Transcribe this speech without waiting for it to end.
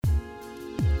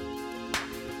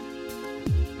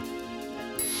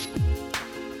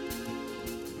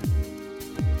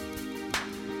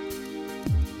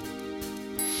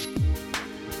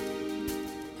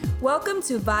Welcome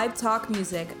to Vibe Talk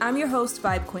Music. I'm your host,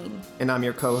 Vibe Queen. And I'm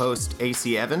your co-host,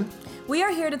 AC Evan. We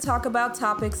are here to talk about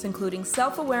topics including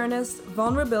self-awareness,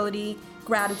 vulnerability,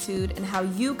 gratitude, and how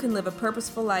you can live a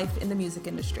purposeful life in the music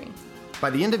industry.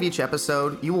 By the end of each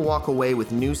episode, you will walk away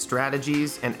with new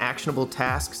strategies and actionable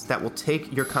tasks that will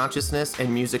take your consciousness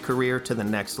and music career to the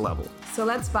next level. So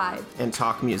let's vibe and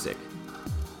talk music.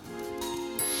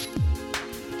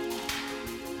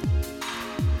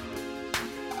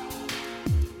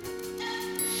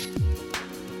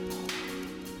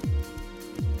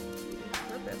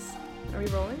 Are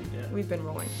we rolling? Yeah. We've been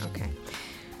rolling. Okay.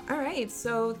 All right.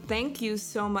 So thank you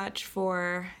so much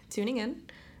for tuning in.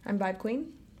 I'm Vibe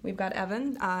Queen. We've got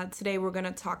Evan. Today we're going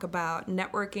to talk about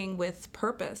networking with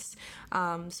purpose.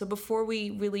 So before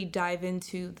we really dive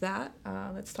into that,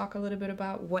 let's talk a little bit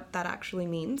about what that actually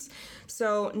means.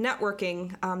 So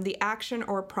networking, the action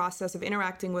or process of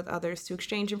interacting with others to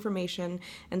exchange information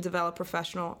and develop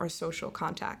professional or social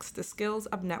contacts. The skills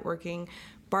of networking,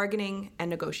 bargaining, and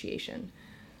negotiation.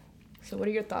 So what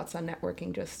are your thoughts on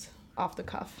networking just off the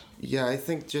cuff? Yeah, I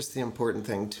think just the important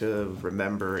thing to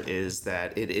remember is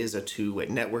that it is a two-way.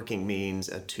 Networking means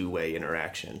a two-way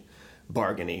interaction.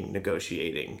 Bargaining,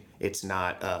 negotiating. It's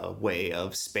not a way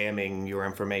of spamming your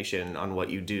information on what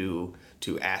you do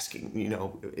to asking,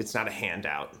 it's not a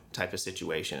handout type of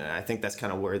situation. And I think that's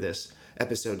kind of where this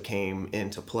episode came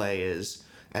into play is,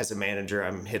 as a manager,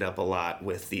 I'm hit up a lot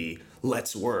with the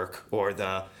let's work or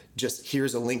the just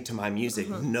here's a link to my music,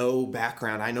 no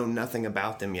background. I know nothing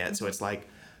about them yet. So it's like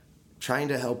trying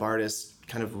to help artists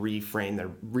kind of reframe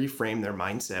their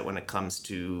mindset when it comes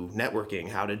to networking,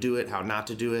 how to do it, how not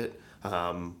to do it.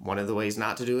 One of the ways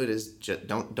not to do it is just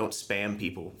don't spam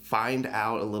people. Find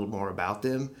out a little more about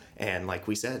them. And like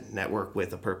we said, network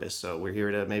with a purpose. So we're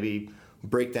here to maybe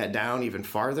break that down even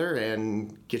farther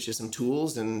and get you some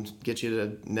tools and get you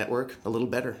to network a little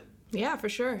better. Yeah, for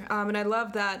sure. And I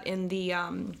love that in the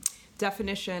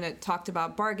definition, it talked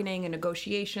about bargaining and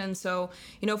negotiation. So,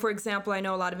 for example, I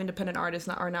know a lot of independent artists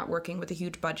are not working with a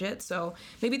huge budget. So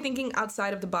maybe thinking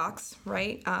outside of the box,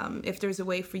 right? If there's a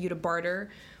way for you to barter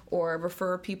or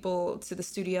refer people to the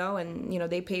studio and,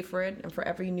 they pay for it. And for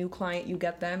every new client you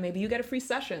get them, maybe you get a free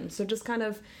session. So just kind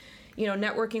of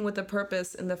networking with a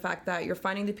purpose and the fact that you're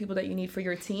finding the people that you need for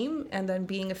your team and then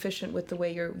being efficient with the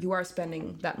way you are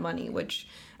spending that money, which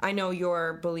I know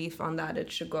your belief on that,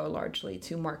 it should go largely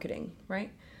to marketing, right?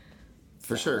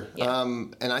 For sure. Yeah.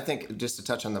 And I think just to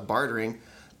touch on the bartering,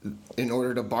 in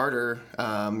order to barter,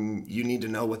 you need to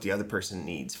know what the other person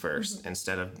needs first.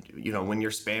 Instead of, when you're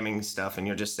spamming stuff and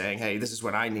you're just saying, hey, this is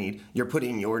what I need, you're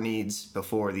putting your needs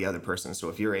before the other person. So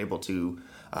if you're able to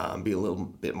be a little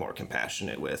bit more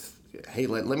compassionate with, hey,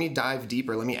 let me dive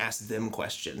deeper. Let me ask them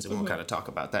questions. And we'll kind of talk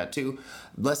about that too.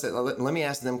 Let me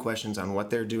ask them questions on what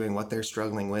they're doing, what they're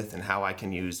struggling with, and how I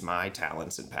can use my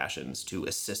talents and passions to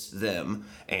assist them.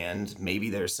 And maybe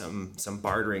there's some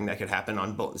bartering that could happen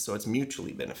on both. So it's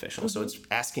mutually beneficial. So it's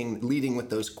leading with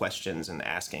those questions and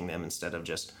asking them instead of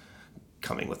just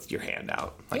coming with your hand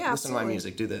out. Like, yeah, listen to my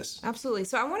music, do this. Absolutely.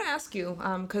 So I want to ask you,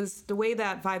 because the way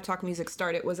that Vibe Talk Music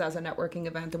started was as a networking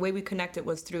event. The way we connected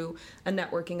was through a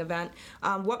networking event.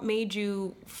 What made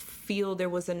you feel there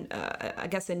was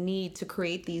a need to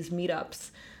create these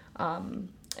meetups?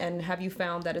 And have you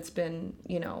found that it's been,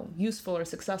 useful or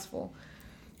successful?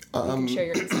 You can share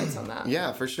your insights on that.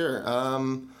 Yeah, for sure.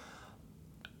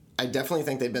 I definitely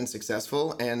think they've been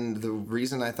successful, and the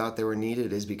reason I thought they were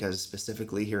needed is because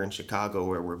specifically here in Chicago,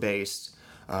 where we're based,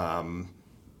 the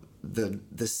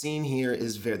scene here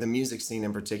is the music scene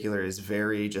in particular is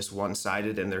very just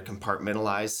one-sided, and they're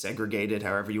compartmentalized, segregated,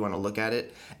 however you want to look at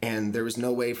it, and there was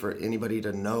no way for anybody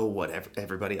to know what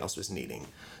everybody else was needing.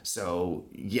 So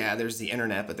yeah, there's the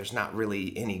internet, but there's not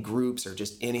really any groups or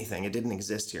just anything. It didn't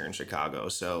exist here in Chicago.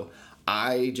 So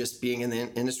I, just being in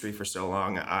the industry for so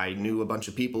long, I knew a bunch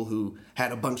of people who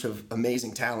had a bunch of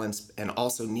amazing talents and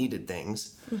also needed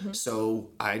things. So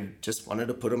I just wanted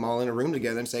to put them all in a room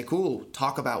together and say, cool,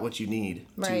 talk about what you need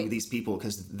to these people,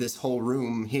 because this whole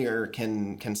room here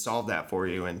can solve that for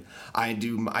you. And I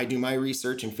do my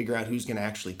research and figure out who's going to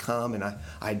actually come, and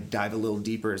I dive a little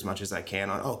deeper as much as I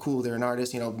can on, oh, cool, they're an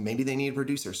artist, maybe they need a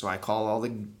producer. So I call all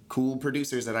the cool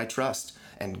producers that I trust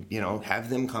and,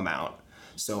 have them come out.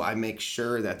 So I make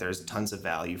sure that there's tons of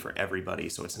value for everybody.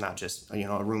 So it's not just,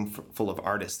 a room full of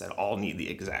artists that all need the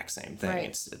exact same thing. Right.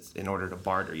 It's in order to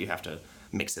barter, you have to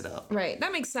mix it up. Right.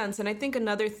 That makes sense. And I think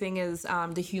another thing is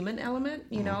the human element.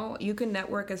 You know, you can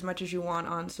network as much as you want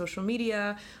on social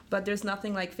media, but there's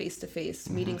nothing like face-to-face,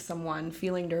 meeting someone,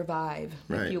 feeling their vibe,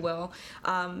 if you will,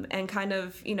 and kind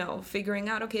of, you know, figuring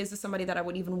out, okay, is this somebody that I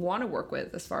would even want to work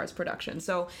with as far as production?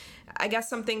 So I guess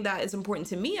something that is important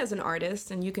to me as an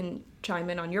artist, and you can chime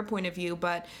in on your point of view,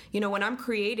 but, you know, when I'm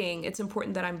creating, it's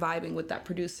important that I'm vibing with that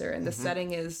producer and the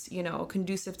setting is, you know,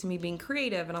 conducive to me being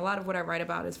creative. And a lot of what I write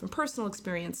about is from personal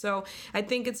experience. So I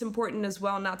think it's important as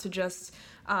well not to just,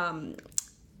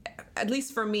 at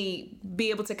least for me, be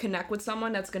able to connect with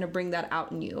someone that's going to bring that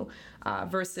out in you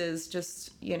versus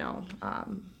just, you know,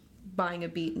 buying a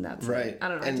beat and that's right. it. I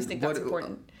don't know. And I just think that's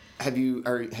important. Have you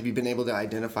been able to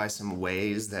identify some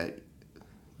ways that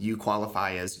you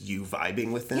qualify as you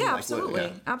vibing with them? Yeah,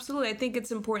 absolutely. Absolutely. I think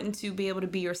it's important to be able to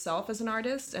be yourself as an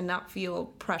artist and not feel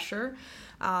pressure.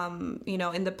 You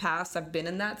know, in the past, I've been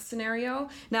in that scenario.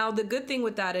 Now, the good thing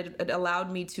with that, it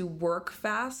allowed me to work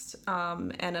fast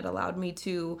and it allowed me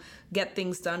to get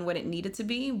things done when it needed to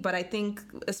be. But I think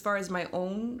as far as my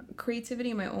own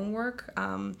creativity and my own work,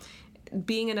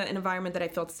 being in an environment that I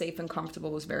felt safe and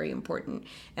comfortable was very important.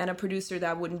 And a producer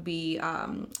that wouldn't be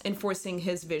enforcing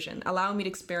his vision, allowing me to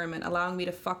experiment, allowing me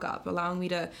to fuck up, allowing me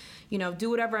to, you know, do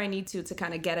whatever I need to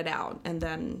kind of get it out and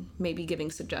then maybe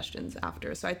giving suggestions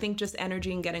after. So I think just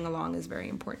energy and getting along is very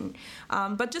important.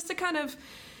 But just to kind of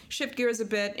shift gears a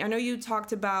bit, I know you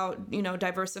talked about, you know,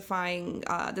 diversifying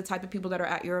the type of people that are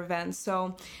at your events.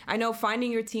 So I know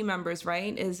finding your team members,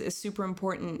 right, is super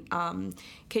important.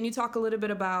 Can you talk a little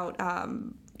bit about,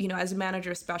 you know, as a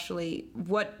manager especially,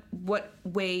 what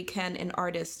way can an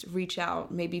artist reach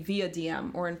out, maybe via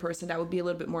DM or in person, that would be a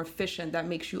little bit more efficient, that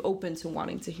makes you open to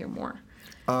wanting to hear more?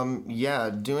 Yeah,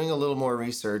 doing a little more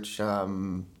research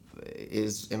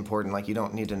is important. Like, you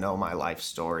don't need to know my life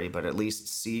story, but at least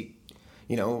see.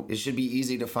 You know, it should be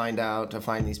easy to find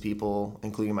these people,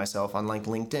 including myself, on like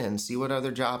LinkedIn, see what other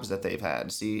jobs that they've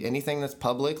had, see anything that's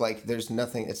public. Like, there's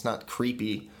nothing, it's not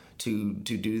creepy to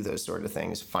do those sort of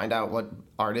things. Find out what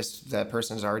artists that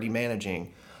person's already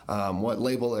managing, what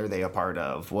label are they a part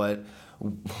of, what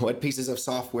pieces of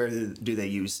software do they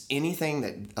use. Anything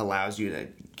that allows you to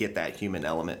get that human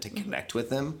element to connect with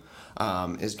them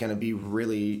is going to be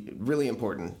really, really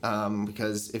important.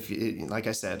 Because like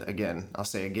I said, again, I'll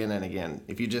say again and again,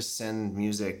 if you just send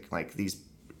music, like these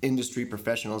industry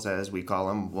professionals, as we call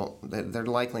them, well, they're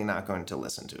likely not going to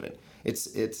listen to it.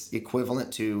 It's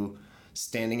equivalent to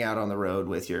standing out on the road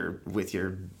with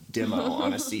your demo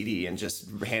on a CD and just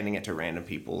handing it to random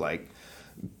people. Like,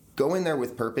 go in there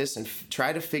with purpose and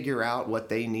try to figure out what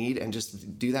they need and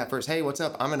just do that first. Hey, what's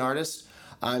up? I'm an artist.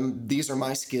 These are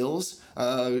my skills.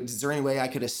 Is there any way I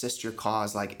could assist your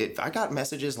cause? Like, if I got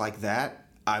messages like that,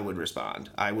 I would respond.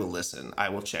 I will listen. I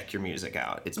will check your music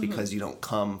out. It's because you don't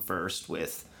come first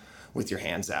with your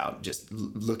hands out, just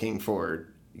looking for.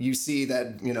 You see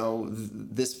that, you know,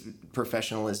 this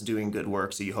professional is doing good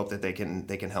work, so you hope that they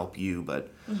can help you. But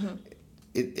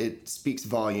it speaks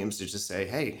volumes to just say,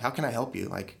 hey, how can I help you?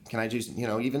 Like, can I just, you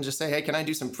know, even just say, hey, can I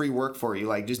do some free work for you?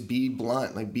 Like, just be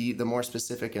blunt. Like, be the more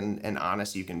specific and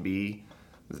honest you can be,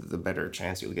 the better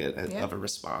chance you'll get of a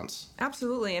response.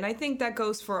 Absolutely. And I think that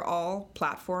goes for all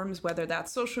platforms, whether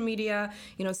that's social media,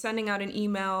 you know, sending out an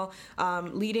email,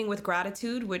 leading with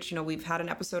gratitude, which, you know, we've had an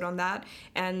episode on that,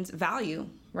 and value,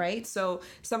 right? So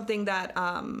something that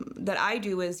that I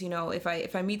do is, you know, if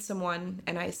I meet someone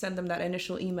and I send them that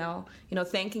initial email, you know,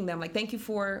 thanking them, like, thank you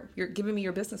for giving me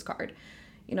your business card,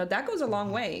 you know, that goes a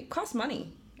long way. It costs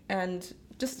money. And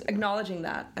just acknowledging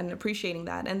that and appreciating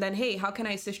that. And then, hey, how can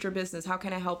I assist your business? How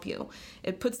can I help you?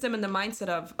 It puts them in the mindset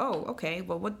of, oh, okay,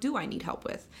 well, what do I need help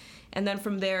with? And then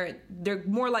from there, they're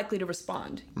more likely to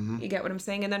respond. You get what I'm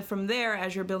saying? And then from there,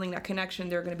 as you're building that connection,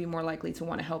 they're going to be more likely to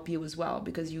want to help you as well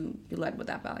because you led with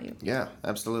that value. Yeah,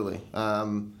 absolutely.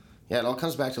 It all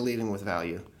comes back to leading with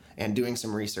value and doing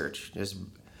some research.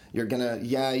 You're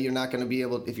not gonna be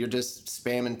able, if you're just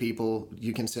spamming people,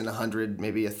 you can send 100,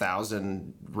 maybe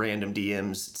 1,000 random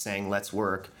DMs saying let's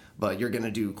work, but you're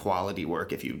gonna do quality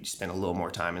work if you spend a little more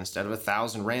time. Instead of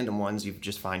 1,000 random ones, you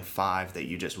just find 5 that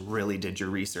you just really did your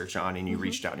research on and you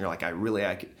reached out and you're like,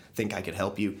 I think I could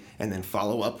help you, and then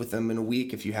follow up with them in a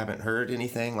week if you haven't heard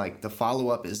anything. Like, the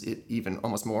follow-up is even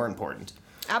almost more important.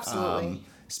 Absolutely.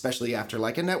 Especially after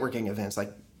like a networking event.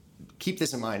 Like, keep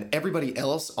this in mind. Everybody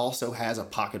else also has a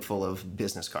pocket full of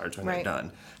business cards when they're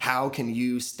done. How can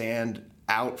you stand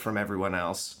out from everyone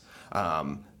else?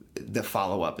 the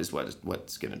follow-up is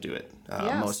what's going to do it.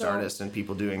 Most so artists and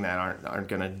people doing that aren't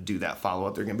going to do that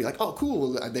follow-up. They're going to be like, oh,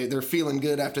 cool. They're feeling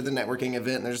good after the networking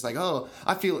event. And they're just like, oh,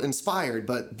 I feel inspired.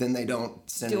 But then they don't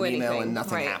send an email and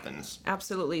nothing happens.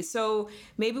 Absolutely. So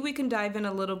maybe we can dive in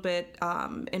a little bit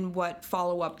in what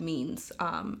follow-up means.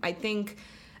 I think,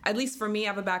 at least for me, I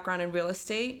have a background in real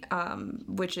estate,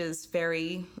 which is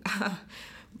very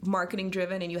marketing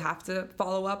driven, and you have to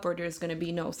follow up or there's going to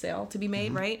be no sale to be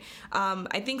made, right?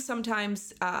 I think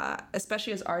sometimes,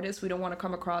 especially as artists, we don't want to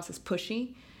come across as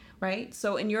pushy, right?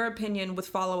 So in your opinion, with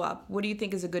follow up, what do you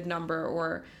think is a good number?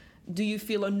 Or do you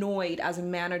feel annoyed as a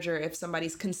manager if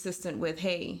somebody's consistent with,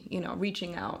 hey,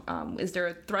 reaching out? Is there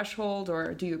a threshold,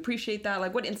 or do you appreciate that?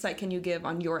 Like, what insight can you give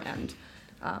on your end?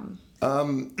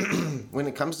 When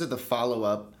it comes to the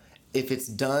follow-up, if it's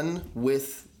done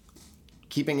with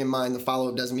keeping in mind the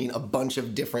follow-up doesn't mean a bunch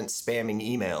of different spamming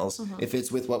emails. If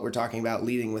it's with what we're talking about,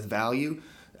 leading with value,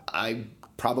 I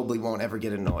probably won't ever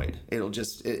get annoyed. It'll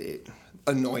just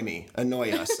annoy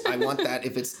us. I want that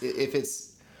if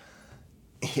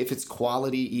it's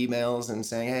quality emails and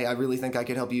saying, hey, I really think I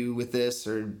could help you with this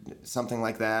or something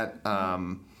like that.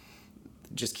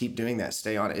 Just keep doing that.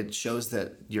 Stay on it. It shows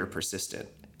that you're persistent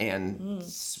and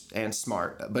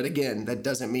smart. But again, that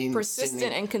doesn't mean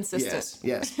persistent and consistent.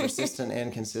 Yes, persistent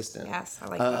and consistent. Yes, I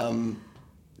like that.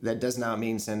 That does not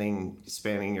mean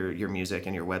spamming your music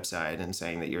and your website and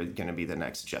saying that you're going to be the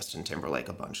next Justin Timberlake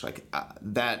a bunch. Like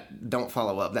that, don't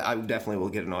follow up. That I definitely will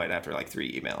get annoyed after like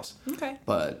 3 emails. Okay.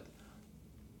 But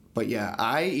yeah,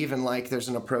 I even there's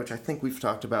an approach, I think we've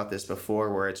talked about this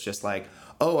before, where it's just like,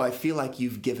 oh, I feel like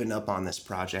you've given up on this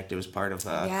project. It was part of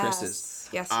Chris's.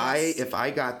 Yes. If I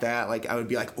got that, I would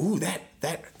be like, ooh, that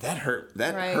hurt.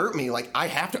 That hurt me. Like, I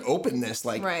have to open this.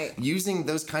 Like, using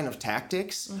those kind of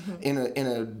tactics in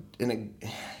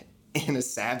a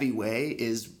savvy way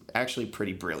is actually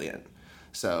pretty brilliant.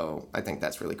 So I think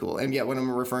that's really cool. And yeah, what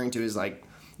I'm referring to is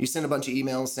you send a bunch of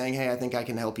emails saying, hey, I think I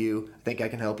can help you.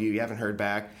 You haven't heard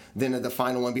back. Then the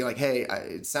final one be like, hey,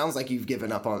 it sounds like you've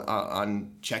given up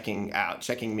on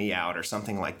checking me out or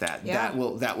something like that. Yeah.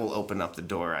 That will open up the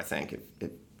door, I think,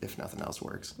 if nothing else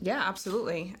works. Yeah,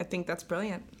 absolutely. I think that's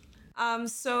brilliant.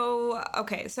 So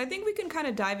I think we can kind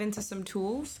of dive into some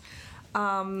tools.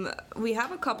 We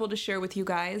have a couple to share with you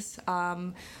guys.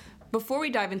 Before we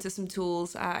dive into some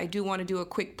tools, I do want to do a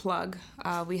quick plug.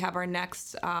 We have our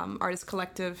next Artist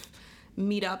Collective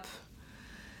meetup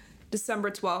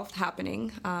December 12th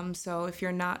happening. So if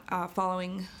you're not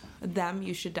following them,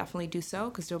 you should definitely do so,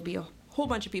 because there'll be a whole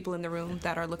bunch of people in the room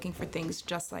that are looking for things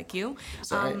just like you.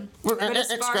 Sorry.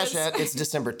 It's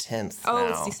December 10th. Oh, now.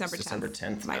 it's December 10th. December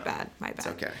 10th. My bad. It's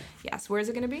okay. Yes. Where is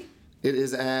it going to be? It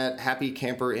is at Happy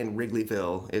Camper in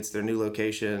Wrigleyville. It's their new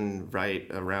location right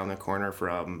around the corner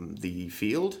from the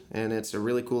field, and it's a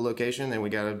really cool location. And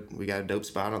we got a dope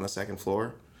spot on the second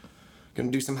floor. Going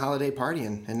to do some holiday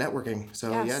partying and networking. So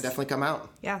yes. Yeah, definitely come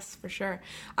out. Yes, for sure.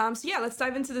 Let's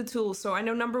dive into the tools. So I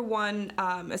know number one,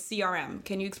 a CRM.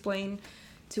 Can you explain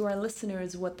to our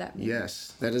listeners what that means?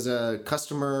 Yes, that is a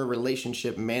customer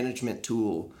relationship management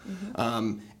tool.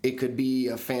 It could be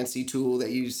a fancy tool that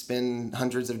you spend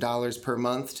hundreds of dollars per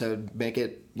month to make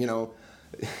it,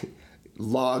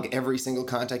 log every single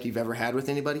contact you've ever had with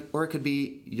anybody, or it could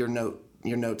be your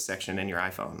notes section in your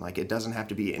iPhone. It doesn't have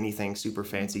to be anything super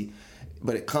fancy,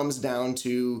 but it comes down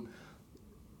to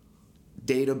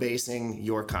databasing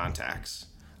your contacts.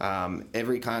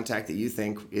 Every contact that you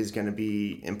think is going to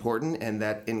be important, and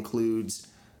that includes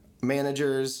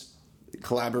managers,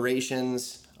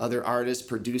 collaborations, other artists,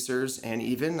 producers, and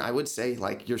even, I would say,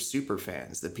 your super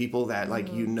fans, the people that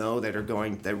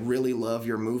that really love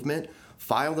your movement.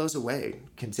 File those away.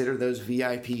 Consider those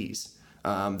VIPs.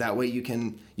 That way you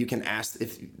can ask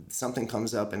if something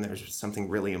comes up and there's something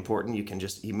really important. You can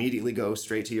just immediately go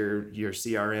straight to your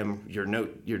CRM,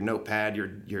 your notepad,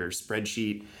 your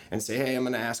spreadsheet, and say, hey, I'm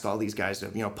going to ask all these guys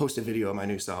to post a video of my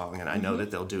new song, and I know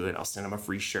that they'll do it. I'll send them a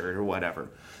free shirt or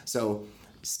whatever. So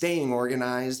staying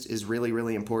organized is really,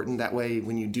 really important. That way,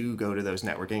 when you do go to those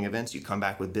networking events, you come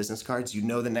back with business cards.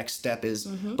 The next step is,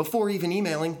 before even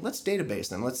emailing, let's database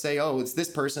them. Let's say, oh, it's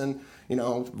this person,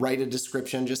 write a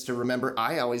description just to remember.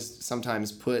 I always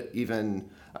sometimes put even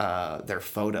their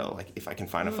photo, if I can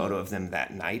find a photo of them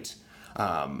that night.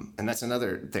 And that's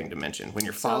another thing to mention. When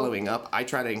you're following up, I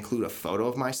try to include a photo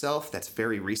of myself that's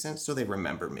very recent so they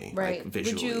remember me,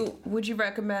 visually. Would you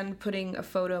recommend putting a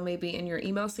photo maybe in your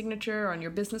email signature or on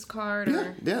your business card?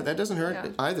 Yeah, that doesn't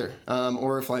hurt either.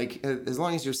 Or if as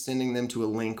long as you're sending them to a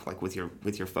link with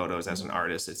your photos as an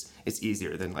artist, it's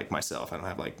easier than myself. I don't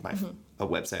have a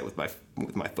website with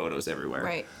my photos everywhere.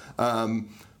 Right.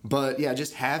 But yeah,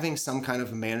 just having some kind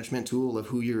of a management tool of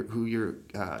who you're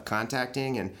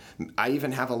contacting, and I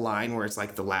even have a line where it's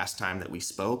like the last time that we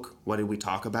spoke, what did we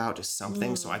talk about, just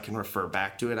something, so I can refer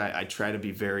back to it. I try to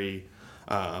be very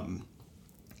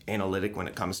analytic when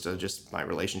it comes to just my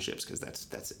relationships, because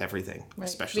that's everything, right.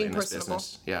 Especially being in this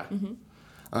business. Yeah.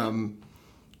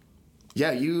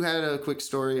 Yeah, you had a quick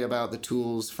story about the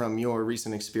tools from your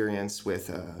recent experience with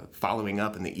following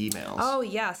up in the emails. Oh,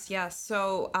 yes.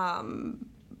 So,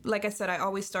 like I said, I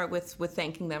always start with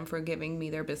thanking them for giving me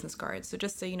their business cards. So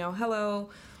just say, hello,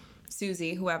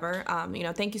 Susie, whoever,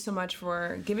 thank you so much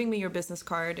for giving me your business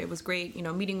card. It was great,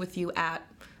 meeting with you at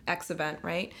X event,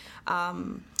 right?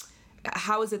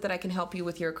 How is it that I can help you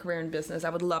with your career and business?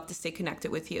 I would love to stay connected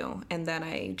with you. And then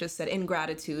I just said, in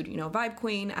gratitude, Vibe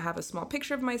Queen. I have a small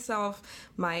picture of myself,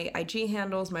 my IG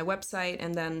handles, my website,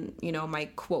 and then, my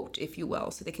quote, if you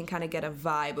will. So they can kind of get a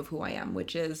vibe of who I am,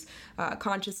 which is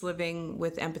conscious living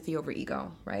with empathy over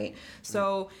ego, right?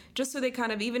 So just so they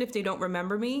kind of, even if they don't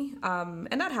remember me,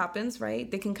 and that happens,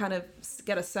 right? They can kind of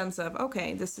get a sense of,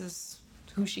 okay, this is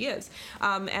who she is.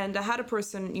 And I had a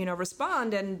person,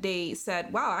 respond, and they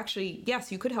said, wow, actually, yes,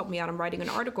 you could help me out. I'm writing an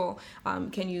article.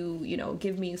 Can you,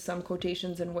 give me some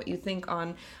quotations and what you think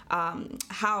on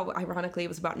how, ironically, it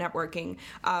was about networking.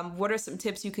 What are some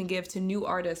tips you can give to new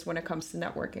artists when it comes to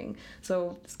networking?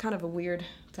 So it's kind of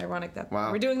it's ironic that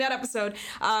we're doing that episode.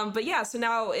 But yeah, so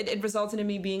now it resulted in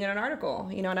me being in an article,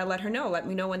 and I let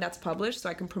me know when that's published so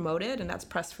I can promote it, and that's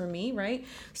press for me, right?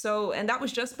 So, and that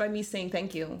was just by me saying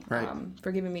thank you. Right.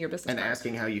 For giving me your business and card.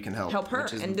 Asking how you can help her.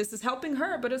 And this is helping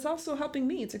her, but it's also helping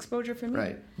me. It's exposure for me.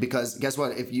 Right. Because guess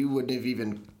what? If you wouldn't have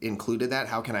even included that,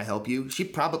 how can I help you? She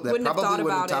probably wouldn't have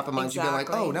top of mind. Exactly. She'd be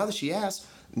like, oh, now that she asked.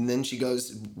 And then she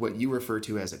goes, what you refer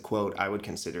to as a quote, I would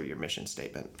consider your mission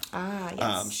statement.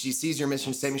 Yes. She sees your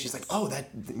mission statement. She's like, oh,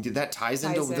 that ties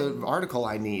into the article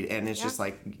I need. And it's just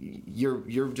like,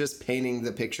 you're just painting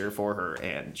the picture for her.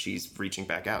 And she's reaching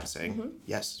back out saying,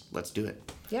 yes, let's do it.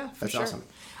 Yeah, for That's sure. awesome.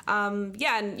 And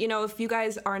if you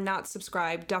guys are not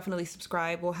subscribed, definitely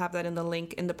subscribe. We'll have that in the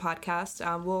link in the podcast.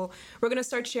 We're going to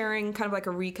start sharing kind of like a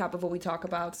recap of what we talk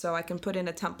about, so I can put in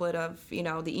a template of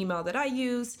the email that I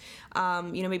use,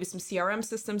 maybe some CRM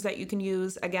systems that you can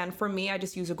use. Again, for me, I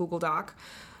just use a Google Doc.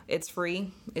 It's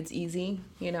free. It's easy.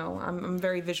 I'm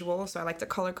very visual, so I like to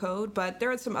color code, but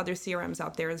there are some other CRMs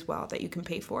out there as well that you can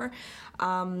pay for.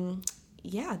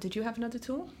 Did you have another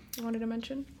tool you wanted to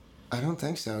mention? I don't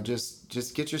think so.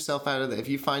 Just get yourself out of if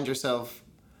you find yourself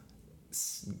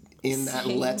in that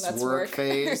let's work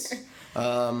phase,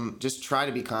 just try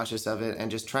to be conscious of it and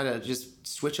just try to just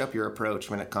switch up your approach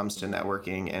when it comes to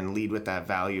networking and lead with that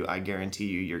value. I guarantee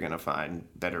you're going to find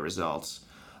better results.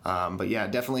 But yeah,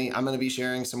 definitely I'm going to be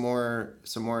sharing some more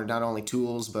not only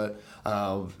tools, but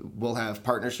we'll have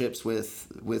partnerships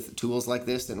with tools like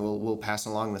this, and we'll pass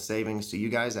along the savings to you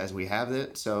guys as we have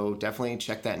it. So definitely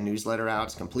check that newsletter out.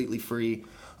 It's completely free.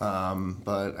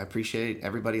 But I appreciate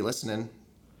everybody listening.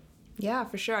 Yeah,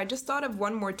 for sure. I just thought of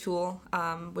one more tool,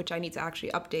 which I need to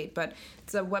actually update, but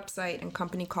it's a website and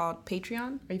company called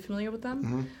Patreon. Are you familiar with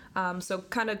them? Mm-hmm. So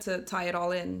kind of to tie it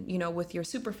all in, with your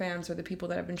super fans or the people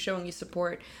that have been showing you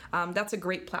support, that's a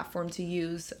great platform to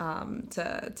use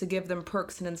to give them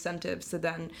perks and incentives to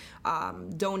then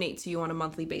donate to you on a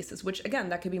monthly basis, which again,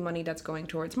 that could be money that's going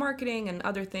towards marketing and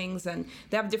other things, and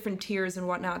they have different tiers and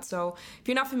whatnot. So if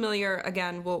you're not familiar,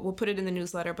 again, we'll put it in the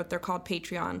newsletter, but they're called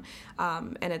Patreon,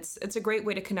 and it's a great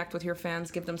way to connect with your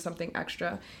fans, give them something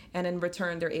extra, and in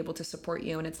return, they're able to support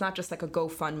you. And it's not just like a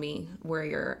GoFundMe where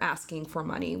you're asking for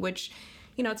money, which,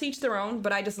 to each their own,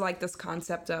 but I just like this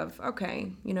concept of,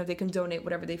 okay, they can donate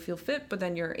whatever they feel fit, but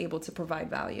then you're able to provide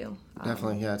value.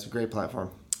 Definitely, yeah, it's a great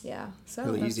platform. Yeah, so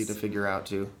really easy to figure out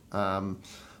too. But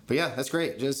yeah, that's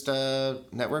great. Just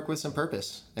network with some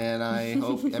purpose, and I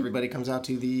hope everybody comes out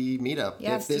to the meetup.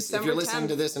 Yes, if you're listening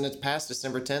to this and it's past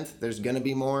December 10th, there's going to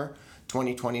be more.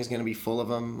 2020 is going to be full of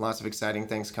them. Lots of exciting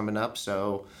things coming up.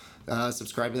 So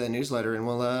subscribe to that newsletter, and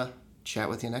we'll chat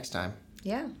with you next time.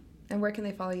 Yeah. And where can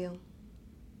they follow you?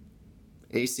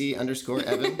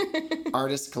 AC_Evan,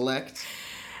 Artist Collect,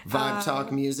 Vibe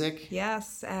Talk Music.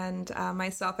 Yes, and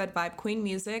myself at Vibe Queen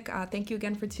Music. Thank you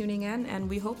again for tuning in, and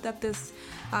we hope that this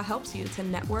helps you to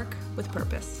network with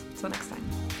purpose. Till next time.